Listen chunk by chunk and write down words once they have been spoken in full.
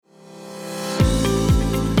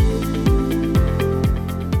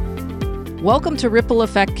Welcome to Ripple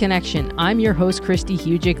Effect Connection. I'm your host, Christy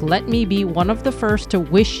Hugic. Let me be one of the first to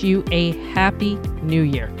wish you a happy new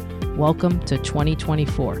year. Welcome to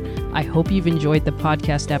 2024. I hope you've enjoyed the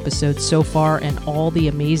podcast episode so far and all the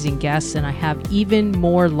amazing guests, and I have even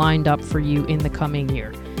more lined up for you in the coming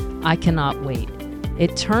year. I cannot wait.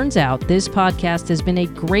 It turns out this podcast has been a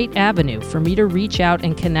great avenue for me to reach out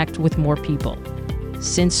and connect with more people.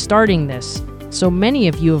 Since starting this, so many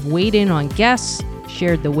of you have weighed in on guests,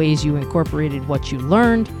 shared the ways you incorporated what you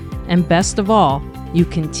learned, and best of all, you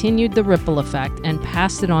continued the ripple effect and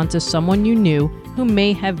passed it on to someone you knew who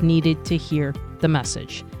may have needed to hear the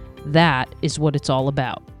message. That is what it's all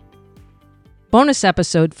about. Bonus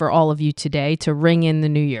episode for all of you today to ring in the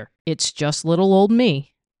new year. It's just little old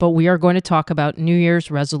me, but we are going to talk about New Year's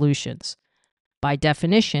resolutions. By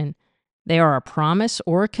definition, they are a promise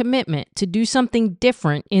or a commitment to do something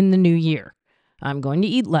different in the new year. I'm going to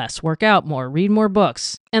eat less, work out more, read more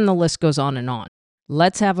books, and the list goes on and on.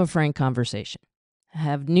 Let's have a frank conversation.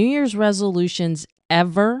 Have New Year's resolutions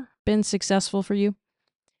ever been successful for you?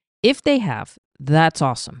 If they have, that's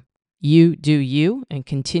awesome. You do you and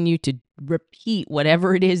continue to repeat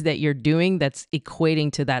whatever it is that you're doing that's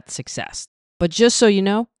equating to that success. But just so you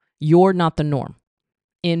know, you're not the norm.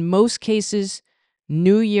 In most cases,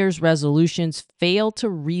 New Year's resolutions fail to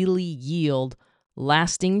really yield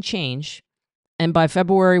lasting change. And by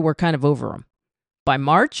February, we're kind of over them. By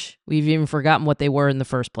March, we've even forgotten what they were in the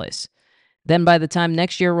first place. Then by the time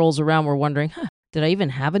next year rolls around, we're wondering, did I even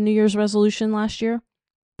have a New Year's resolution last year?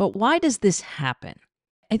 But why does this happen?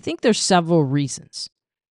 I think there's several reasons.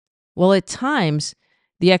 Well, at times,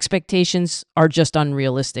 the expectations are just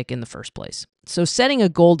unrealistic in the first place. So setting a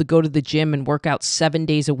goal to go to the gym and work out 7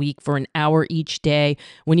 days a week for an hour each day,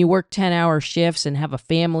 when you work 10-hour shifts and have a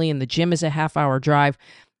family and the gym is a half-hour drive,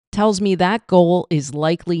 tells me that goal is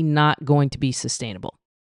likely not going to be sustainable.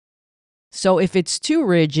 So if it's too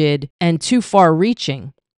rigid and too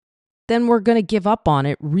far-reaching, then we're going to give up on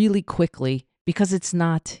it really quickly because it's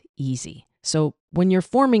not easy. So when you're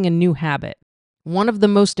forming a new habit, one of the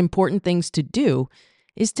most important things to do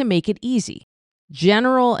is to make it easy.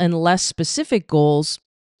 General and less specific goals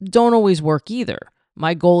don't always work either.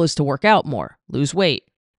 My goal is to work out more, lose weight,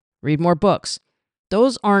 read more books.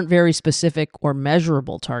 Those aren't very specific or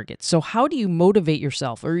measurable targets. So how do you motivate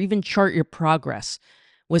yourself or even chart your progress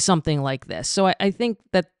with something like this? So I think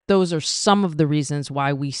that those are some of the reasons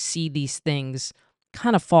why we see these things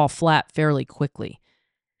kind of fall flat fairly quickly.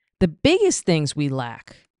 The biggest things we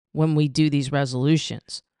lack when we do these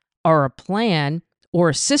resolutions are a plan or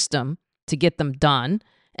a system to get them done,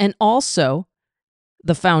 and also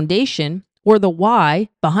the foundation or the why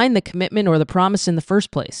behind the commitment or the promise in the first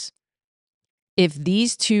place. If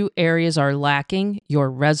these two areas are lacking, your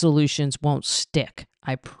resolutions won't stick.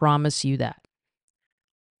 I promise you that.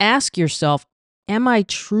 Ask yourself, am I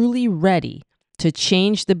truly ready to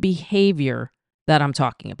change the behavior that I'm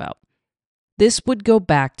talking about? This would go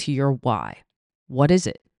back to your why. What is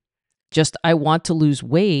it? Just I want to lose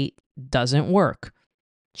weight doesn't work.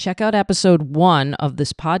 Check out episode 1 of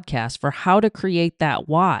this podcast for how to create that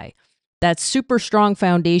why, that super strong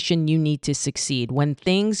foundation you need to succeed when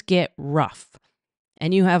things get rough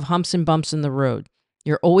and you have humps and bumps in the road.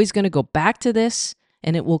 You're always going to go back to this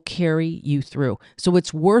and it will carry you through. So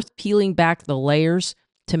it's worth peeling back the layers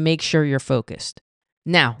to make sure you're focused.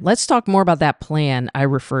 Now, let's talk more about that plan I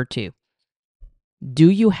referred to. Do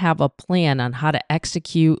you have a plan on how to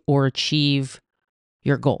execute or achieve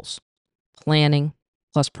your goals? Planning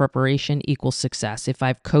plus preparation equals success. If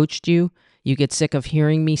I've coached you, you get sick of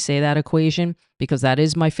hearing me say that equation because that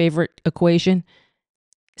is my favorite equation.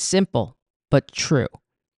 Simple, but true.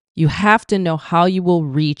 You have to know how you will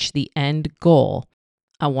reach the end goal.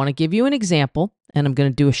 I want to give you an example, and I'm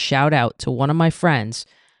going to do a shout out to one of my friends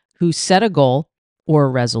who set a goal or a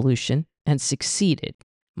resolution and succeeded.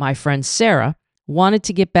 My friend Sarah wanted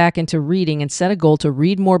to get back into reading and set a goal to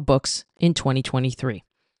read more books in 2023.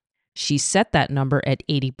 She set that number at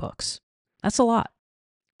 80 books. That's a lot.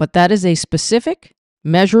 But that is a specific,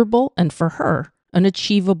 measurable, and for her, an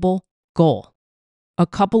achievable goal. A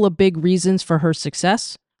couple of big reasons for her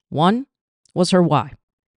success. One was her why.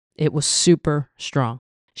 It was super strong.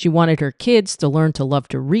 She wanted her kids to learn to love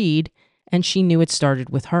to read, and she knew it started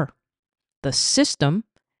with her. The system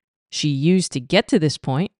she used to get to this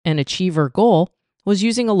point and achieve her goal was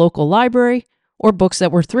using a local library or books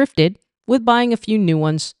that were thrifted with buying a few new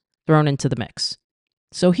ones thrown into the mix.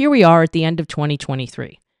 So here we are at the end of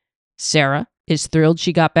 2023. Sarah is thrilled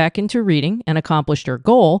she got back into reading and accomplished her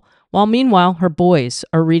goal, while meanwhile her boys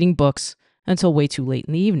are reading books until way too late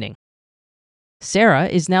in the evening. Sarah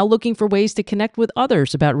is now looking for ways to connect with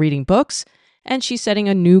others about reading books, and she's setting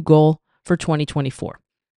a new goal for 2024.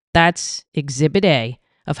 That's Exhibit A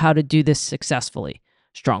of how to do this successfully.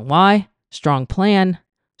 Strong why, strong plan,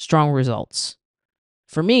 strong results.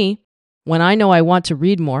 For me, when I know I want to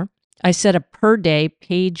read more, I set a per day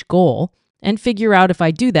page goal and figure out if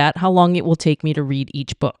I do that, how long it will take me to read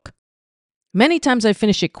each book. Many times I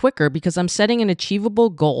finish it quicker because I'm setting an achievable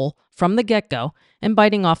goal from the get-go and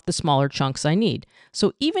biting off the smaller chunks I need.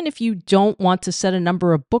 So even if you don't want to set a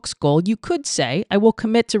number of books goal, you could say, I will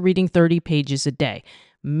commit to reading 30 pages a day.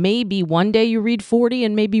 Maybe one day you read 40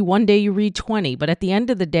 and maybe one day you read 20, but at the end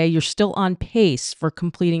of the day, you're still on pace for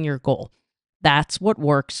completing your goal. That's what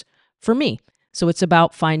works for me. So it's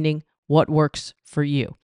about finding what works for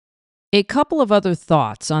you. A couple of other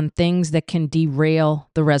thoughts on things that can derail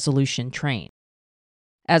the resolution train.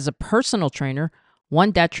 As a personal trainer,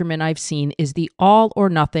 one detriment I've seen is the all or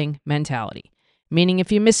nothing mentality, meaning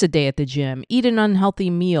if you miss a day at the gym, eat an unhealthy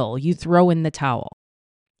meal, you throw in the towel.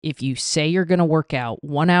 If you say you're going to work out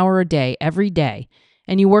 1 hour a day every day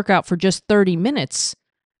and you work out for just 30 minutes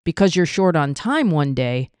because you're short on time one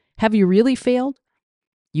day, have you really failed?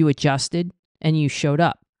 You adjusted and you showed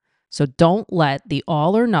up. So don't let the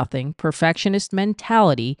all or nothing perfectionist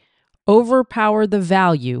mentality overpower the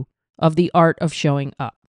value of the art of showing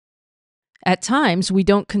up. At times, we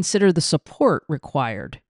don't consider the support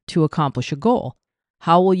required to accomplish a goal.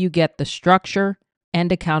 How will you get the structure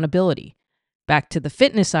and accountability? Back to the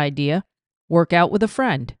fitness idea, work out with a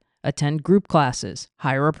friend, attend group classes,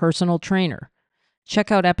 hire a personal trainer. Check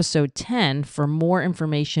out episode 10 for more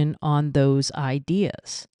information on those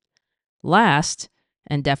ideas. Last,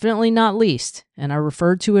 and definitely not least, and I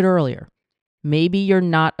referred to it earlier, maybe you're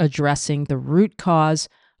not addressing the root cause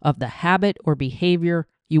of the habit or behavior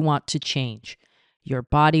you want to change. Your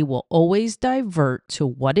body will always divert to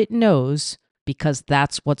what it knows because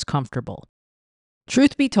that's what's comfortable.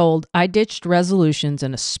 Truth be told, I ditched resolutions,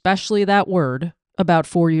 and especially that word, about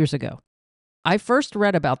 4 years ago. I first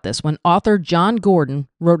read about this when author John Gordon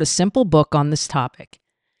wrote a simple book on this topic.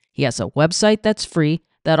 He has a website that's free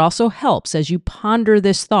that also helps as you ponder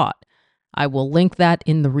this thought. I will link that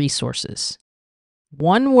in the resources.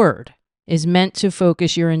 One word is meant to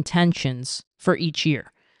focus your intentions for each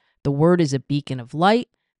year. The word is a beacon of light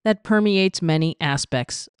that permeates many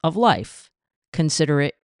aspects of life. Consider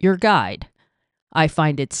it your guide. I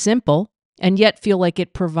find it simple and yet feel like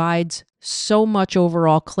it provides so much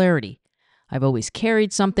overall clarity. I've always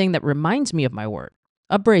carried something that reminds me of my word.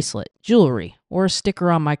 A bracelet, jewelry, or a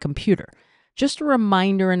sticker on my computer. Just a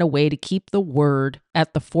reminder and a way to keep the word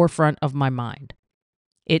at the forefront of my mind.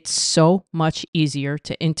 It's so much easier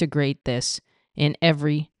to integrate this in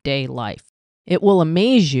everyday life. It will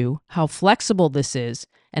amaze you how flexible this is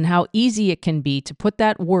and how easy it can be to put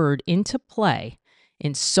that word into play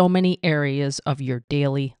in so many areas of your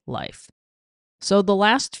daily life. So the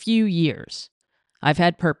last few years, I've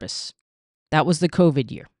had purpose. That was the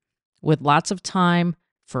COVID year, with lots of time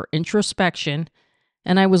for introspection,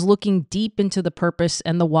 and I was looking deep into the purpose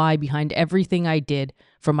and the why behind everything I did,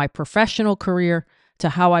 from my professional career to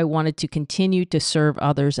how I wanted to continue to serve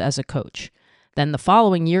others as a coach. Then the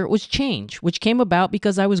following year, it was change, which came about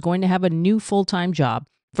because I was going to have a new full-time job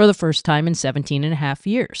for the first time in 17 and a half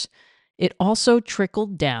years. It also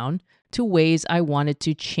trickled down to ways I wanted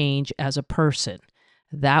to change as a person.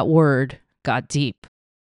 That word got deep.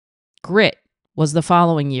 Grit was the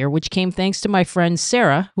following year, which came thanks to my friend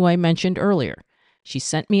Sarah, who I mentioned earlier. She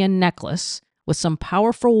sent me a necklace with some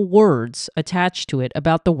powerful words attached to it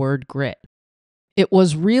about the word grit. It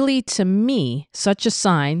was really, to me, such a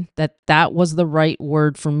sign that that was the right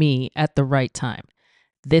word for me at the right time.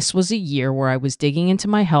 This was a year where I was digging into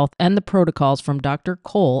my health and the protocols from Dr.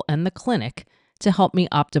 Cole and the clinic to help me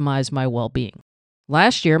optimize my well-being.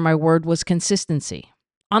 Last year, my word was consistency.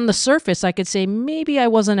 On the surface, I could say maybe I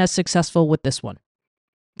wasn't as successful with this one.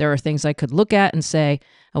 There are things I could look at and say,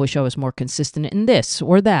 I wish I was more consistent in this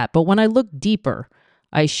or that. But when I looked deeper,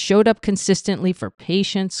 I showed up consistently for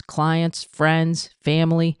patients, clients, friends,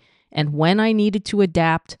 family, and when I needed to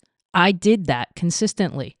adapt, I did that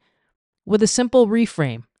consistently. With a simple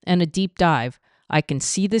reframe and a deep dive, I can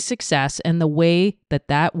see the success and the way that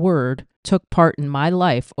that word took part in my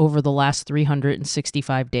life over the last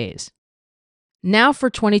 365 days. Now for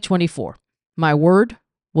 2024, my word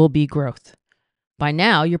will be growth. By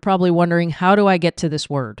now, you're probably wondering, how do I get to this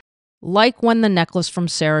word? Like when the necklace from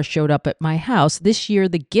Sarah showed up at my house, this year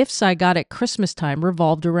the gifts I got at Christmas time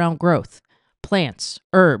revolved around growth. Plants,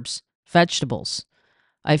 herbs, vegetables.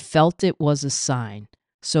 I felt it was a sign.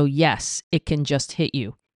 So yes, it can just hit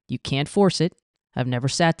you. You can't force it. I've never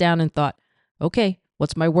sat down and thought, okay,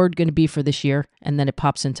 what's my word going to be for this year? And then it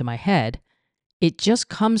pops into my head. It just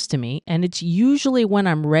comes to me, and it's usually when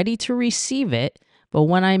I'm ready to receive it, but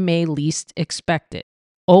when I may least expect it.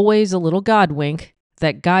 Always a little God wink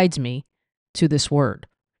that guides me to this word.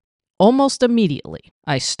 Almost immediately,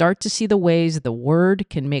 I start to see the ways the word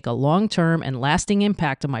can make a long-term and lasting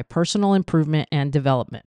impact on my personal improvement and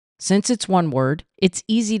development. Since it's one word, it's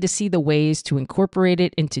easy to see the ways to incorporate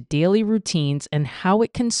it into daily routines and how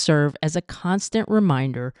it can serve as a constant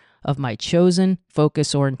reminder of my chosen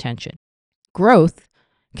focus or intention. Growth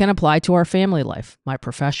can apply to our family life, my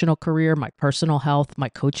professional career, my personal health, my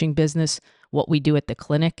coaching business, what we do at the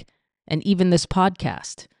clinic, and even this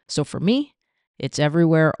podcast. So for me, it's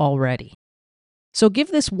everywhere already. So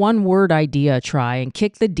give this one word idea a try and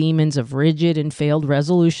kick the demons of rigid and failed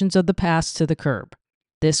resolutions of the past to the curb.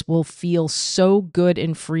 This will feel so good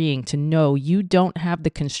and freeing to know you don't have the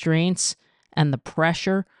constraints and the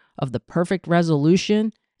pressure of the perfect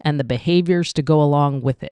resolution and the behaviors to go along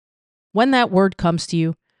with it. When that word comes to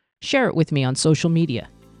you, share it with me on social media.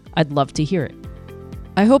 I'd love to hear it.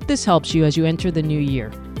 I hope this helps you as you enter the new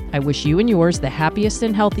year. I wish you and yours the happiest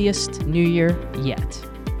and healthiest new year yet.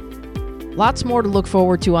 Lots more to look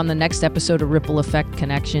forward to on the next episode of Ripple Effect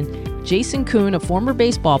Connection. Jason Kuhn, a former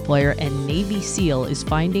baseball player and Navy SEAL, is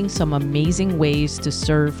finding some amazing ways to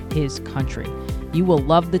serve his country. You will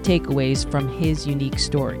love the takeaways from his unique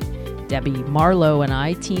story. Debbie Marlowe and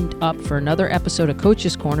I teamed up for another episode of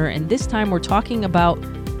Coach's Corner, and this time we're talking about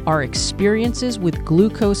our experiences with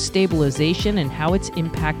glucose stabilization and how it's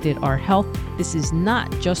impacted our health. This is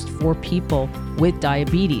not just for people with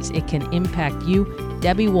diabetes. It can impact you.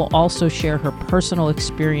 Debbie will also share her personal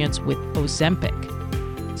experience with Ozempic.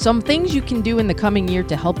 Some things you can do in the coming year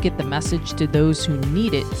to help get the message to those who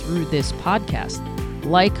need it through this podcast.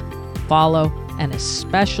 Like, follow, and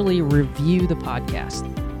especially review the podcast.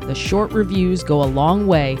 The short reviews go a long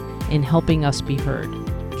way in helping us be heard.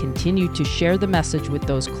 Continue to share the message with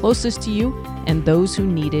those closest to you and those who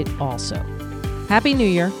need it also. Happy New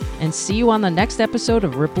Year, and see you on the next episode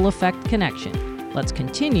of Ripple Effect Connection. Let's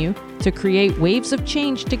continue to create waves of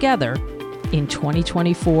change together in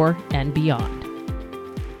 2024 and beyond.